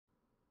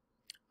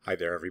Hi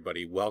there,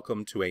 everybody.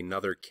 Welcome to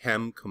another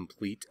Chem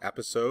Complete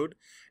episode.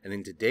 And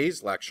in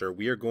today's lecture,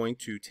 we are going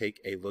to take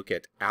a look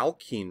at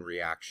alkene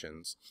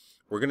reactions.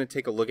 We're going to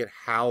take a look at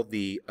how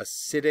the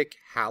acidic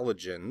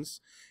halogens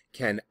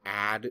can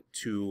add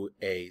to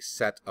a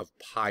set of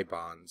pi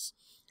bonds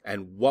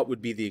and what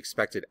would be the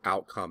expected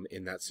outcome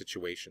in that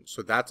situation.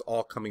 So that's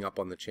all coming up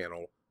on the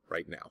channel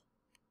right now.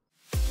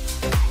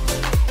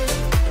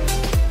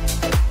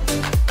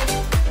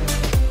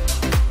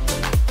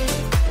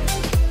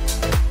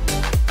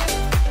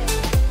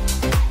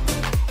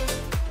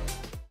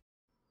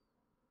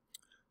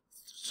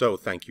 So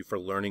thank you for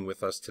learning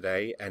with us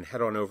today, and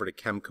head on over to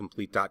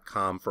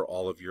chemcomplete.com for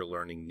all of your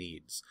learning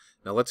needs.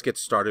 Now let's get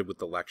started with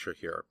the lecture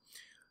here.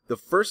 The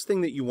first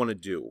thing that you want to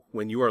do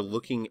when you are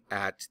looking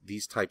at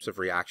these types of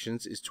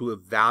reactions is to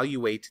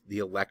evaluate the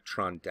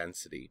electron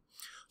density.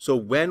 So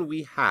when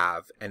we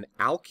have an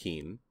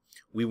alkene,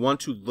 we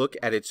want to look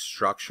at its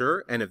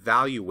structure and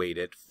evaluate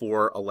it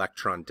for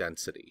electron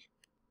density.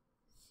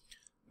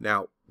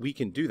 Now we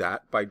can do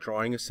that by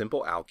drawing a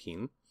simple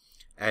alkene,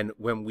 and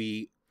when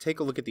we take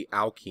a look at the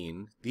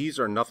alkene, these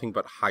are nothing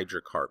but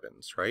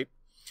hydrocarbons, right?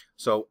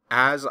 So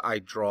as I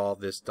draw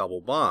this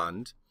double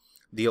bond,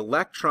 the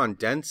electron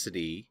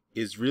density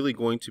is really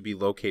going to be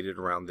located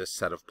around this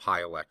set of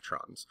pi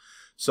electrons.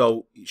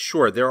 So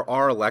sure, there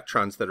are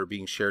electrons that are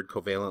being shared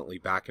covalently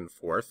back and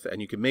forth,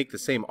 and you can make the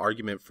same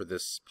argument for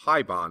this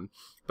pi bond,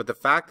 but the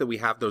fact that we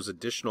have those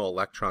additional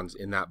electrons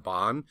in that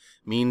bond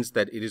means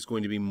that it is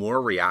going to be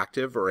more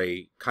reactive, or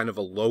a kind of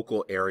a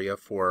local area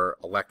for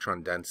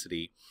electron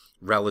density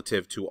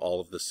relative to all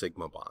of the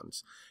sigma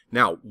bonds.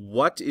 Now,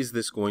 what is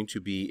this going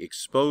to be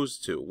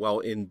exposed to? Well,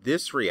 in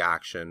this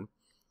reaction,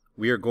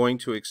 we are going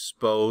to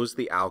expose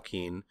the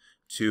alkene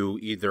to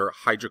either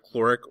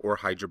hydrochloric or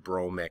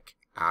hydrobromic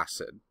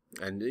acid.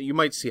 And you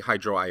might see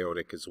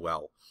hydroiodic as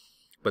well,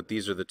 but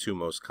these are the two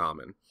most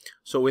common.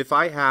 So if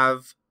I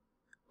have,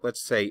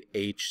 let's say,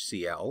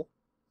 HCl,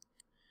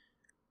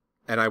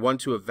 and I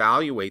want to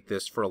evaluate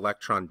this for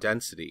electron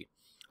density,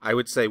 I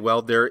would say,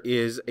 well, there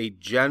is a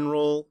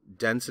general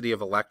density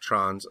of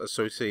electrons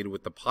associated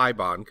with the pi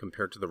bond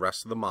compared to the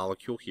rest of the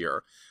molecule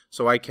here.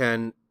 So I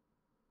can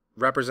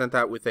represent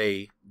that with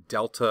a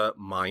delta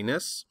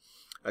minus.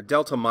 A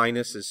delta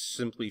minus is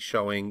simply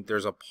showing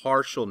there's a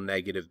partial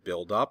negative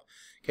buildup.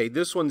 Okay,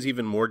 this one's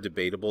even more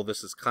debatable.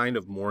 This is kind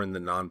of more in the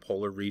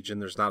nonpolar region.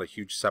 There's not a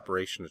huge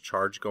separation of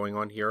charge going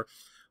on here,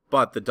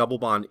 but the double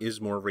bond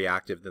is more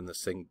reactive than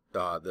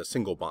the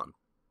single bond.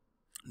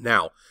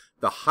 Now,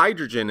 the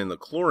hydrogen and the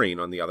chlorine,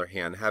 on the other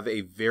hand, have a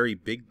very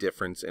big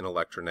difference in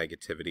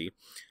electronegativity.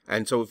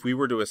 And so if we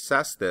were to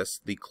assess this,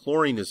 the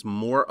chlorine is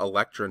more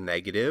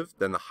electronegative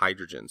than the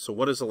hydrogen. So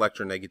what does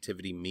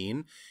electronegativity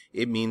mean?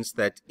 It means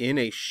that in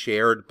a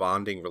shared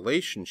bonding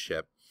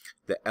relationship,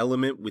 the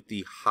element with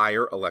the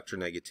higher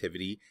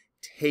electronegativity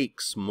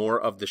takes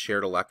more of the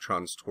shared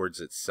electrons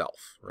towards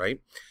itself, right?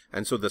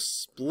 And so the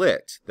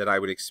split that I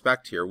would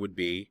expect here would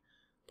be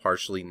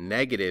partially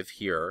negative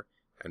here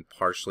and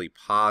partially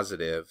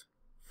positive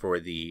for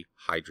the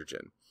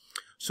hydrogen.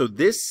 So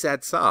this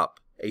sets up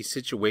a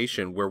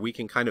situation where we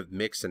can kind of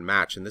mix and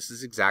match, and this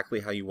is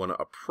exactly how you want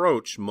to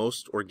approach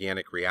most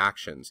organic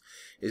reactions,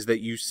 is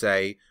that you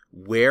say,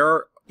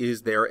 where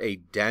is there a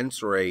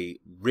dense or a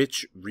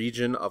rich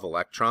region of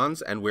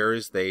electrons, and where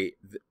is there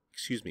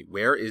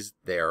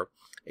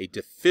a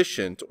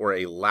deficient or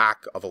a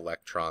lack of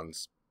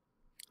electrons?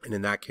 And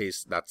in that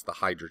case, that's the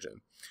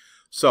hydrogen.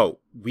 So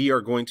we are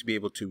going to be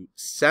able to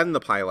send the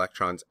pi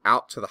electrons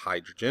out to the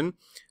hydrogen,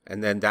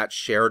 and then that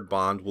shared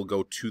bond will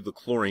go to the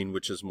chlorine,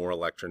 which is more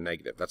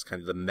electronegative. That's kind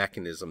of the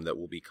mechanism that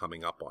we'll be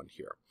coming up on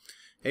here.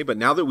 Okay, but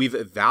now that we've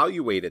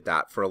evaluated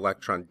that for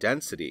electron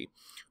density,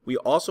 we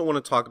also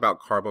want to talk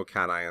about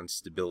carbocation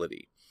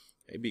stability,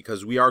 okay,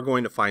 because we are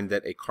going to find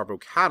that a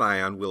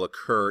carbocation will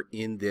occur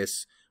in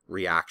this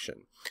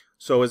reaction.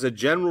 So as a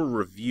general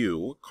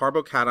review,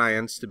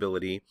 carbocation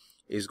stability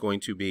is going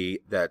to be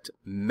that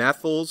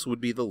methyls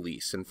would be the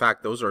least. In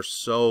fact, those are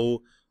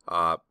so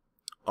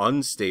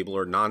unstable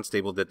or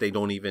non-stable that they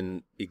don't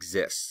even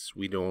exist.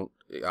 We don't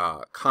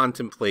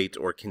contemplate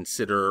or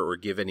consider or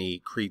give any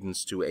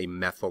credence to a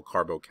methyl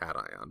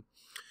carbocation.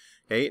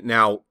 Okay,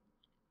 now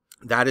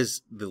that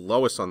is the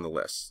lowest on the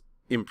list.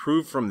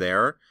 Improved from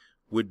there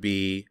would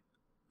be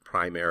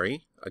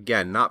primary,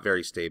 again, not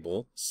very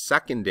stable,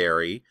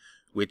 secondary,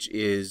 which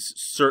is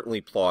certainly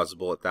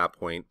plausible at that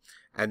point,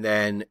 and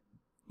then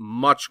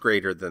much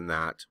greater than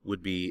that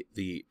would be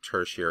the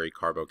tertiary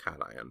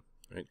carbocation.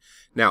 Right?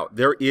 Now,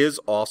 there is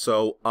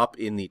also up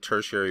in the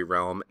tertiary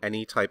realm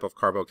any type of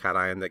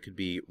carbocation that could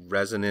be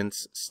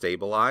resonance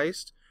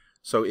stabilized.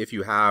 So if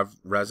you have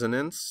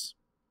resonance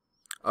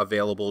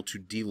available to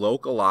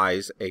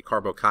delocalize a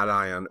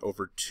carbocation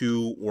over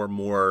two or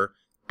more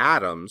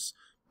atoms,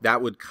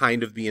 that would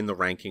kind of be in the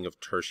ranking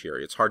of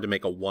tertiary. It's hard to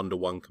make a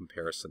one-to-one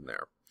comparison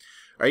there.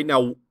 All right,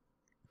 now,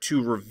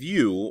 to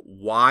review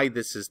why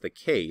this is the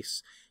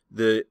case,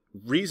 the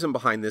reason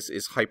behind this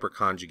is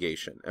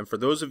hyperconjugation. And for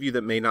those of you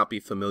that may not be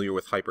familiar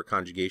with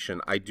hyperconjugation,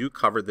 I do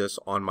cover this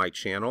on my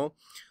channel.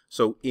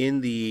 So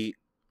in the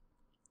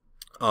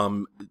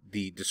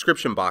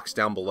description box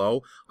down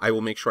below, I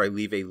will make sure I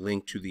leave a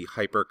link to the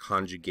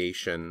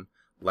hyperconjugation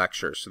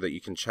lecture so that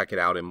you can check it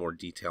out in more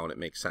detail and it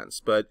makes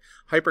sense. But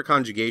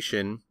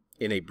hyperconjugation,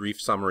 in a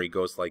brief summary,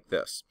 goes like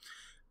this.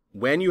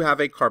 When you have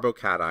a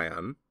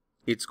carbocation,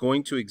 it's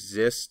going to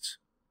exist,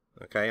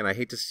 okay, and I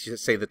hate to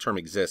say the term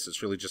exists,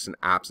 it's really just an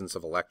absence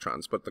of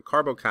electrons, but the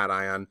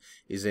carbocation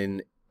is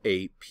in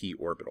a p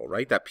orbital,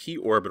 right? That p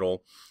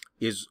orbital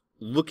is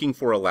looking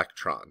for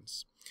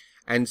electrons.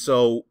 And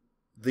so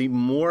the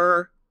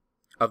more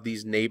of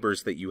these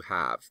neighbors that you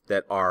have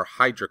that are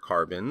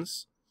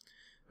hydrocarbons,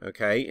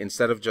 okay,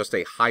 instead of just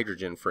a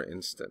hydrogen, for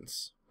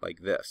instance, like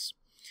this,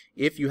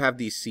 if you have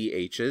these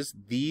CHs,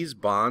 these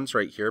bonds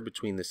right here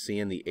between the C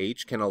and the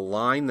H can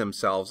align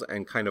themselves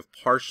and kind of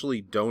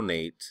partially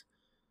donate,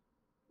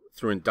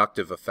 through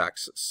inductive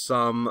effects,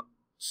 some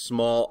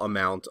small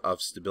amount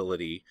of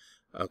stability,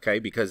 okay,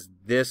 because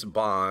this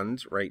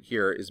bond right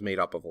here is made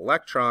up of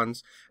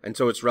electrons, and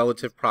so its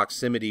relative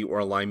proximity or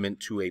alignment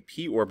to a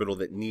p orbital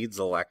that needs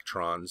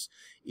electrons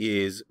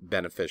is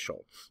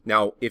beneficial.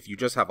 Now, if you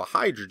just have a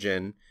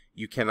hydrogen,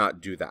 you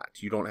cannot do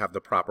that. You don't have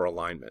the proper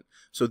alignment.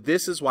 So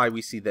this is why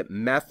we see that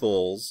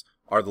methyls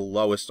are the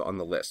lowest on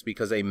the list,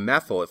 because a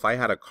methyl, if I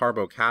had a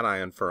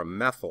carbocation for a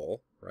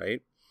methyl,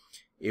 right,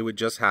 it would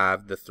just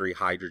have the 3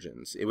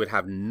 hydrogens. It would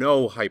have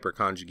no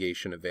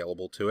hyperconjugation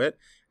available to it,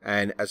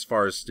 and as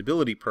far as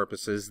stability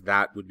purposes,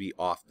 that would be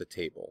off the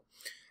table.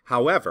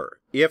 However,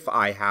 if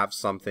I have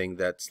something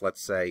that's,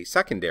 let's say,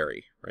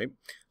 secondary, right?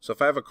 So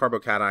if I have a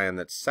carbocation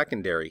that's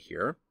secondary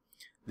here,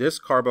 this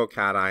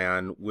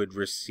carbocation would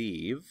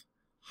receive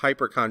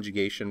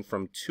hyperconjugation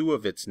from 2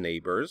 of its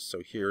neighbors.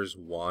 So here's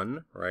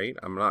 1, right?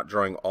 I'm not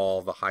drawing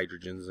all the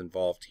hydrogens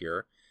involved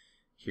here.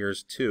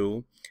 Here's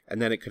 2,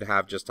 and then it could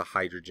have just a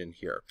hydrogen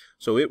here.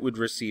 So it would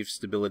receive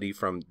stability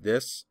from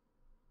this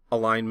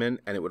alignment,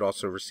 and it would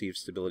also receive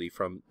stability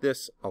from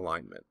this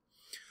alignment.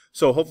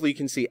 So hopefully you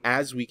can see,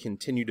 as we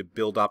continue to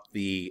build up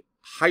the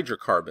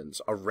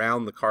hydrocarbons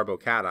around the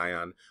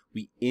carbocation,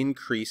 we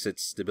increase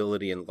its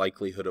stability and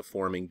likelihood of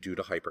forming due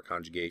to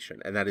hyperconjugation.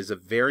 And that is a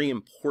very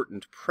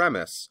important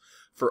premise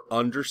for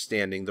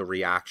understanding the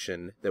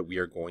reaction that we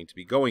are going to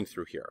be going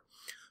through here.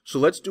 So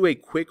let's do a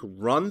quick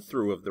run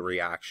through of the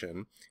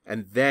reaction,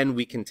 and then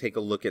we can take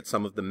a look at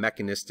some of the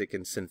mechanistic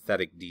and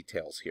synthetic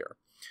details here.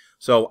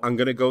 So I'm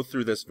going to go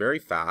through this very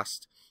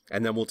fast,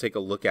 and then we'll take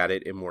a look at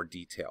it in more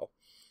detail.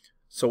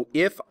 So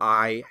if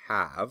I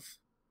have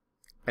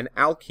an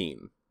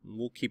alkene,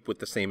 we'll keep with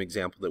the same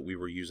example that we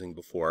were using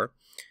before,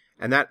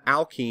 and that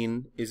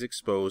alkene is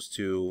exposed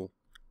to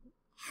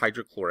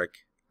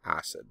hydrochloric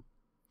acid.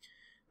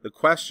 The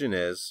question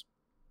is,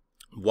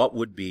 what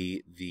would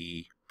be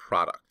the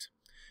product?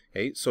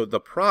 Okay, so the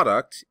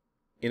product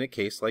in a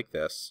case like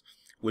this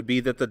would be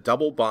that the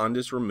double bond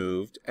is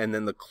removed and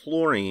then the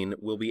chlorine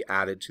will be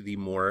added to the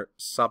more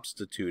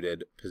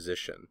substituted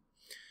position.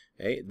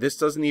 Okay, this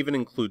doesn't even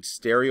include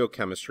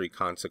stereochemistry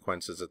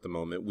consequences at the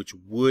moment, which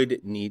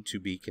would need to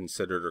be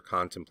considered or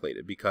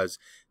contemplated, because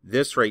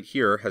this right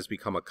here has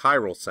become a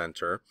chiral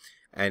center,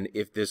 and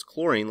if this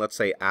chlorine, let's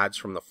say, adds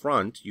from the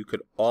front, you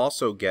could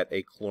also get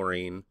a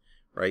chlorine,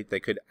 right,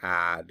 that could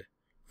add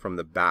from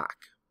the back,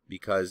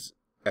 because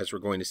as we're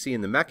going to see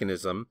in the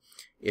mechanism,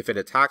 if it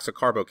attacks a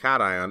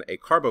carbocation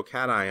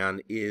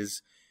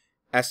is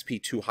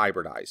sp2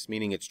 hybridized,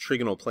 meaning it's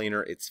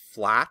trigonoplanar, it's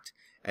flat,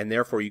 and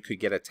therefore you could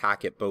get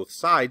attack at both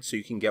sides, so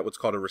you can get what's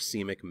called a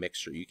racemic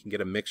mixture. You can get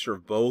a mixture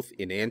of both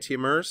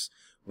enantiomers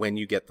when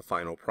you get the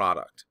final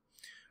product.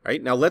 All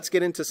right, now let's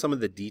get into some of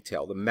the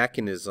detail, the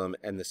mechanism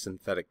and the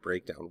synthetic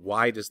breakdown.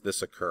 Why does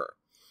this occur?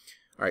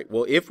 All right,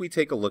 well, if we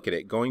take a look at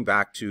it, going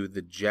back to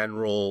the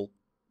general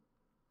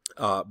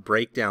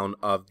breakdown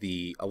of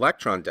the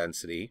electron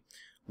density,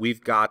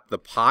 we've got the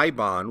pi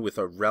bond with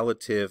a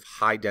relative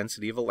high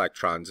density of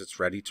electrons. It's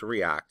ready to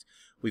react.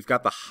 We've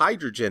got the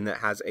hydrogen that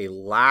has a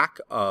lack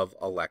of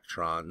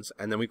electrons,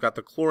 and then we've got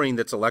the chlorine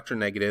that's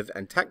electronegative,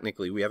 and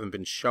technically we haven't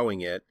been showing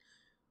it,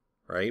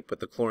 right? But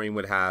the chlorine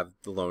would have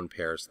the lone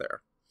pairs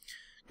there.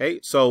 Okay,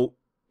 so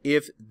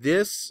if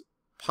this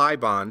pi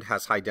bond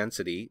has high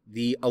density,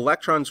 the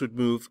electrons would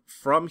move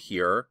from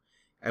here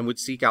and would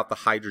seek out the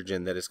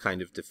hydrogen that is kind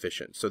of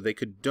deficient. So they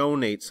could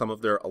donate some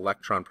of their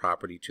electron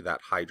property to that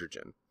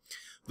hydrogen.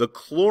 The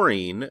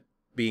chlorine,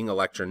 being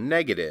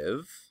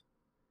electronegative,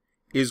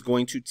 is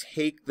going to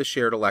take the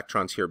shared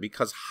electrons here,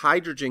 because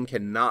hydrogen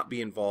cannot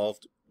be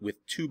involved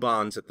with 2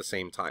 bonds at the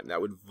same time.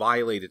 That would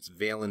violate its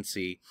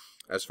valency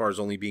as far as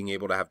only being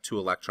able to have 2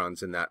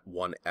 electrons in that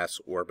 1s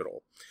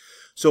orbital.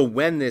 So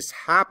when this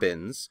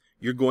happens,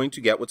 you're going to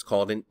get what's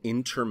called an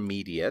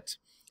intermediate,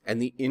 and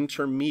the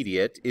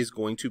intermediate is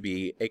going to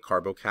be a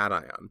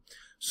carbocation.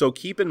 So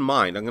keep in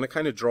mind, I'm going to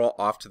kind of draw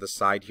off to the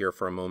side here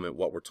for a moment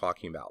what we're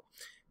talking about.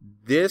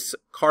 This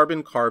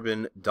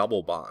carbon-carbon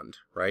double bond,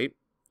 right,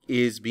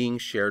 is being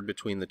shared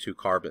between the 2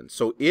 carbons.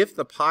 So if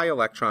the pi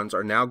electrons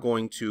are now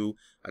going to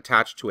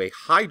attach to a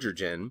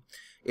hydrogen,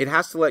 it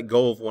has to let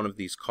go of one of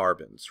these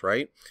carbons,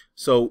 right?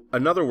 So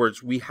in other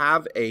words, we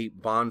have a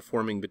bond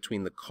forming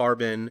between the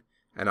carbon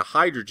and a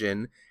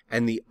hydrogen,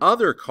 and the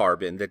other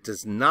carbon that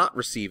does not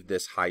receive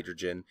this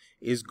hydrogen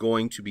is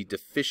going to be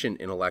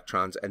deficient in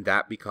electrons, and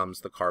that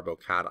becomes the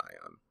carbocation.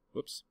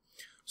 Whoops.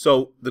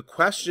 So the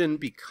question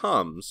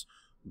becomes,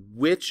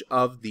 which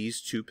of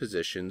these two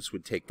positions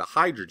would take the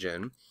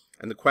hydrogen?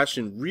 And the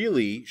question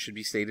really should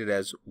be stated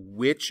as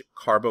which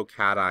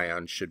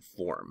carbocation should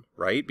form,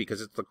 right?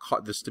 Because it's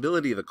the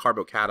stability of the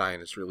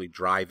carbocation is really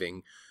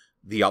driving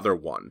the other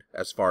one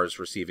as far as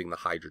receiving the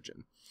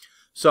hydrogen.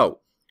 So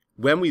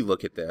when we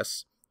look at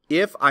this,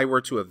 if I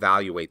were to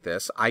evaluate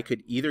this, I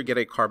could either get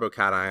a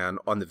carbocation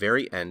on the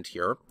very end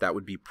here, that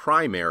would be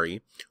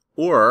primary,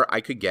 or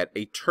I could get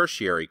a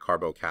tertiary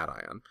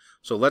carbocation.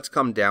 So let's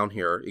come down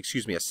here,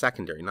 excuse me, a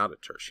secondary, not a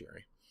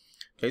tertiary.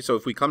 Okay, so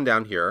if we come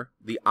down here,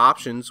 the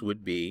options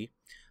would be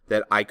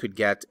that I could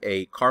get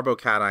a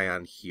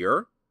carbocation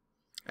here,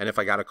 and if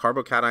I got a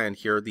carbocation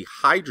here, the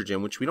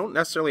hydrogen, which we don't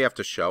necessarily have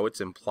to show,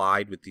 it's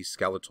implied with these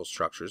skeletal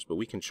structures, but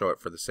we can show it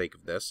for the sake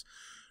of this,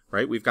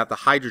 right? We've got the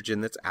hydrogen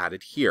that's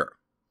added here.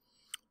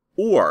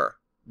 Or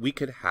we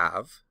could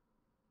have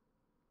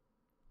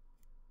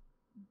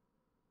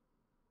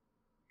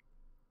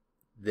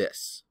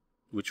this,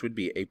 which would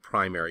be a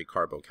primary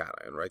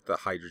carbocation, right? The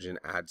hydrogen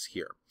adds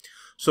here.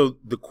 So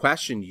the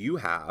question you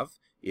have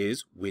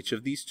is, which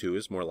of these two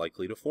is more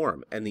likely to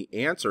form? And the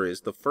answer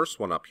is the first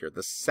one up here.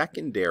 The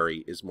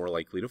secondary is more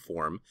likely to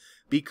form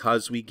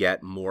because we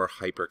get more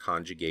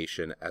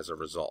hyperconjugation as a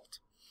result.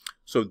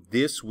 So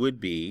this would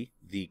be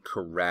the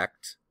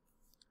correct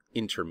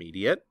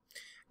intermediate.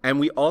 And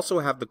we also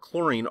have the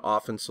chlorine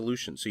off in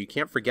solution. So you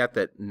can't forget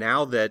that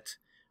now that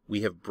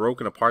we have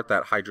broken apart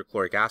that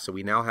hydrochloric acid,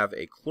 we now have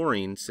a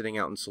chlorine sitting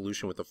out in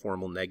solution with a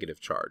formal negative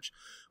charge.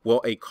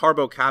 Well, a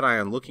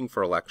carbocation looking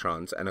for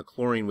electrons and a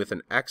chlorine with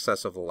an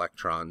excess of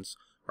electrons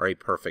are a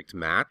perfect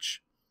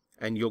match,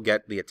 and you'll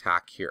get the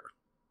attack here,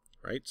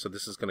 right? So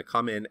this is going to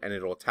come in and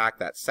it'll attack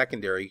that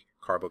secondary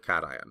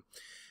carbocation,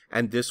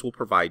 and this will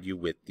provide you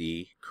with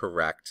the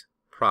correct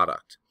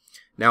product.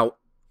 Now,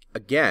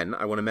 again,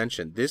 I want to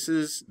mention this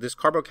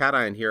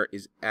carbocation here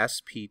is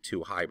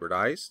sp2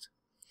 hybridized,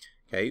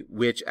 okay,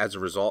 which as a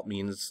result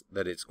means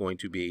that it's going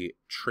to be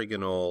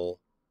trigonal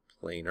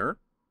planar,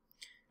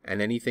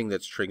 and anything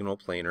that's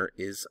trigonal planar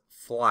is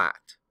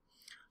flat.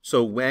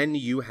 So when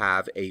you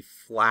have a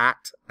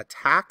flat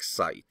attack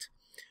site,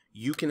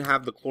 you can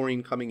have the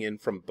chlorine coming in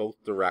from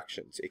both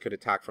directions. It could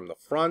attack from the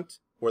front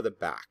or the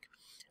back.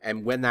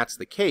 And when that's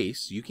the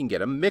case, you can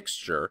get a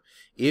mixture.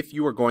 If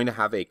you are going to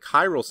have a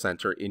chiral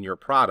center in your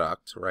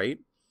product, right,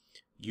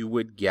 you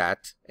would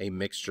get a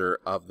mixture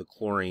of the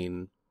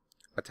chlorine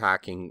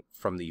attacking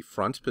from the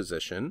front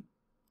position,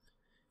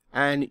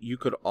 and you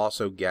could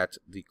also get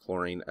the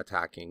chlorine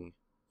attacking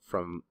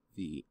from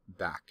the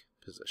back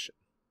position.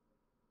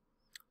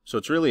 So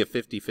it's really a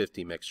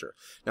 50-50 mixture.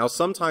 Now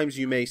sometimes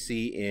you may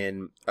see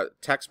in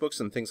textbooks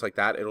and things like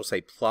that, it'll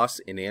say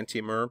plus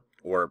enantiomer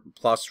or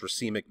plus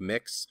racemic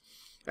mix,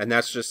 and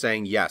that's just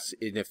saying yes,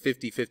 in a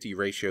 50-50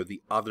 ratio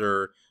the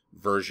other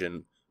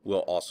version will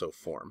also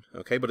form.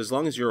 Okay, but as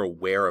long as you're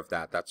aware of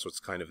that, that's what's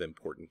kind of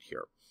important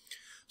here.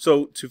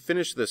 So to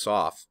finish this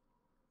off,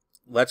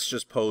 let's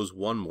just pose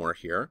one more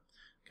here.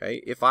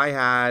 Okay, if I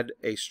had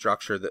a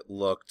structure that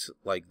looked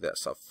like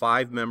this, a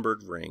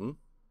 5-membered ring,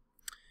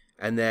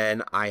 and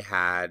then I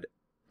had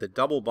the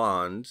double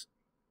bond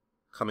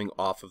coming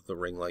off of the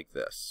ring like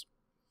this.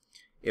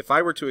 If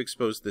I were to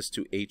expose this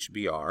to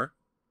HBr,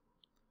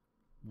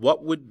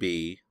 what would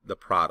be the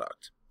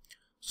product?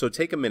 So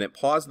take a minute,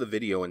 pause the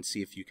video, and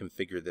see if you can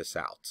figure this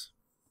out.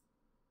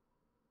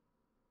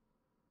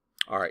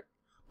 All right,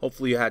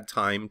 hopefully you had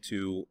time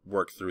to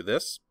work through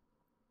this.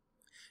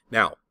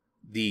 Now,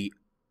 the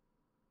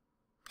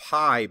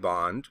pi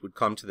bond would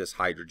come to this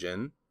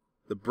hydrogen,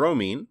 the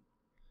bromine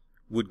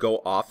would go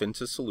off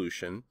into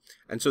solution,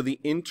 and so the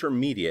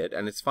intermediate,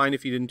 and it's fine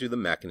if you didn't do the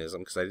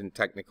mechanism because I didn't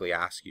technically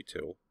ask you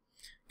to,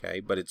 okay,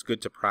 but it's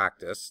good to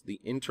practice. The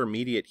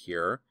intermediate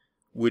here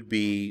would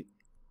be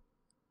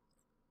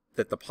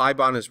that the pi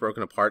bond is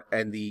broken apart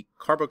and the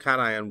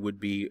carbocation would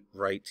be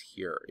right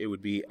here. It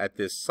would be at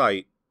this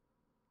site,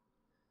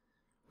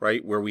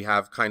 right, where we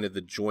have kind of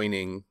the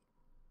joining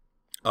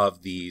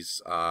of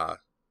these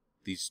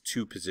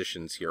two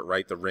positions here,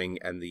 right? The ring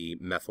and the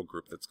methyl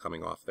group that's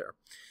coming off there.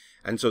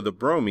 And so the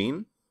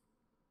bromine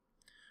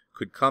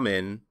could come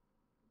in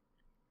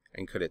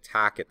and could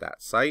attack at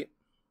that site.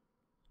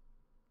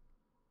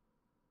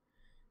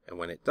 And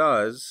when it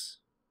does,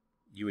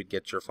 you would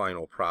get your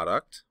final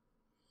product.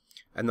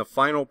 And the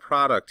final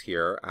product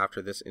here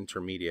after this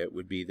intermediate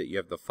would be that you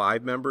have the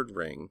 5-membered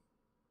ring,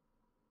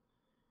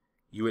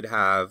 you would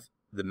have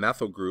the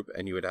methyl group,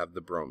 and you would have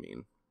the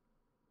bromine.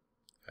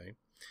 Okay.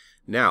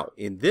 Now,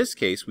 in this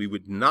case, we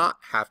would not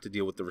have to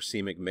deal with the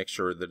racemic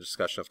mixture or the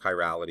discussion of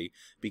chirality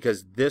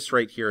because this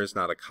right here is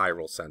not a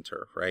chiral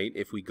center, right?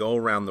 If we go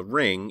around the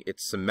ring,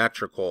 it's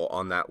symmetrical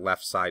on that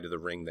left side of the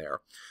ring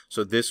there.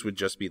 So this would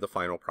just be the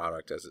final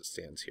product as it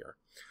stands here.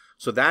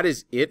 So that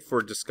is it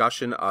for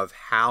discussion of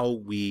how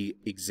we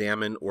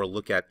examine or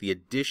look at the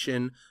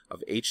addition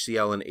of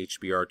HCl and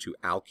HBr to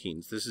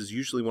alkenes. This is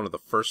usually one of the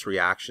first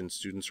reactions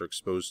students are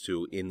exposed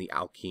to in the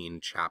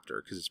alkene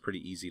chapter because it's pretty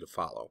easy to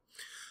follow.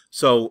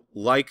 So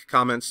like,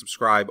 comment,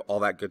 subscribe, all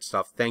that good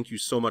stuff. Thank you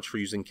so much for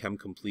using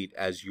ChemComplete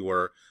as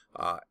your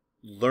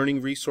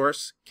learning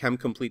resource.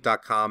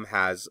 ChemComplete.com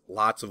has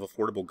lots of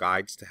affordable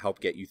guides to help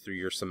get you through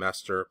your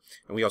semester,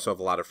 and we also have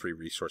a lot of free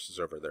resources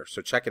over there.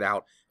 So check it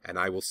out, and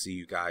I will see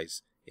you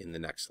guys in the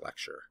next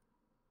lecture.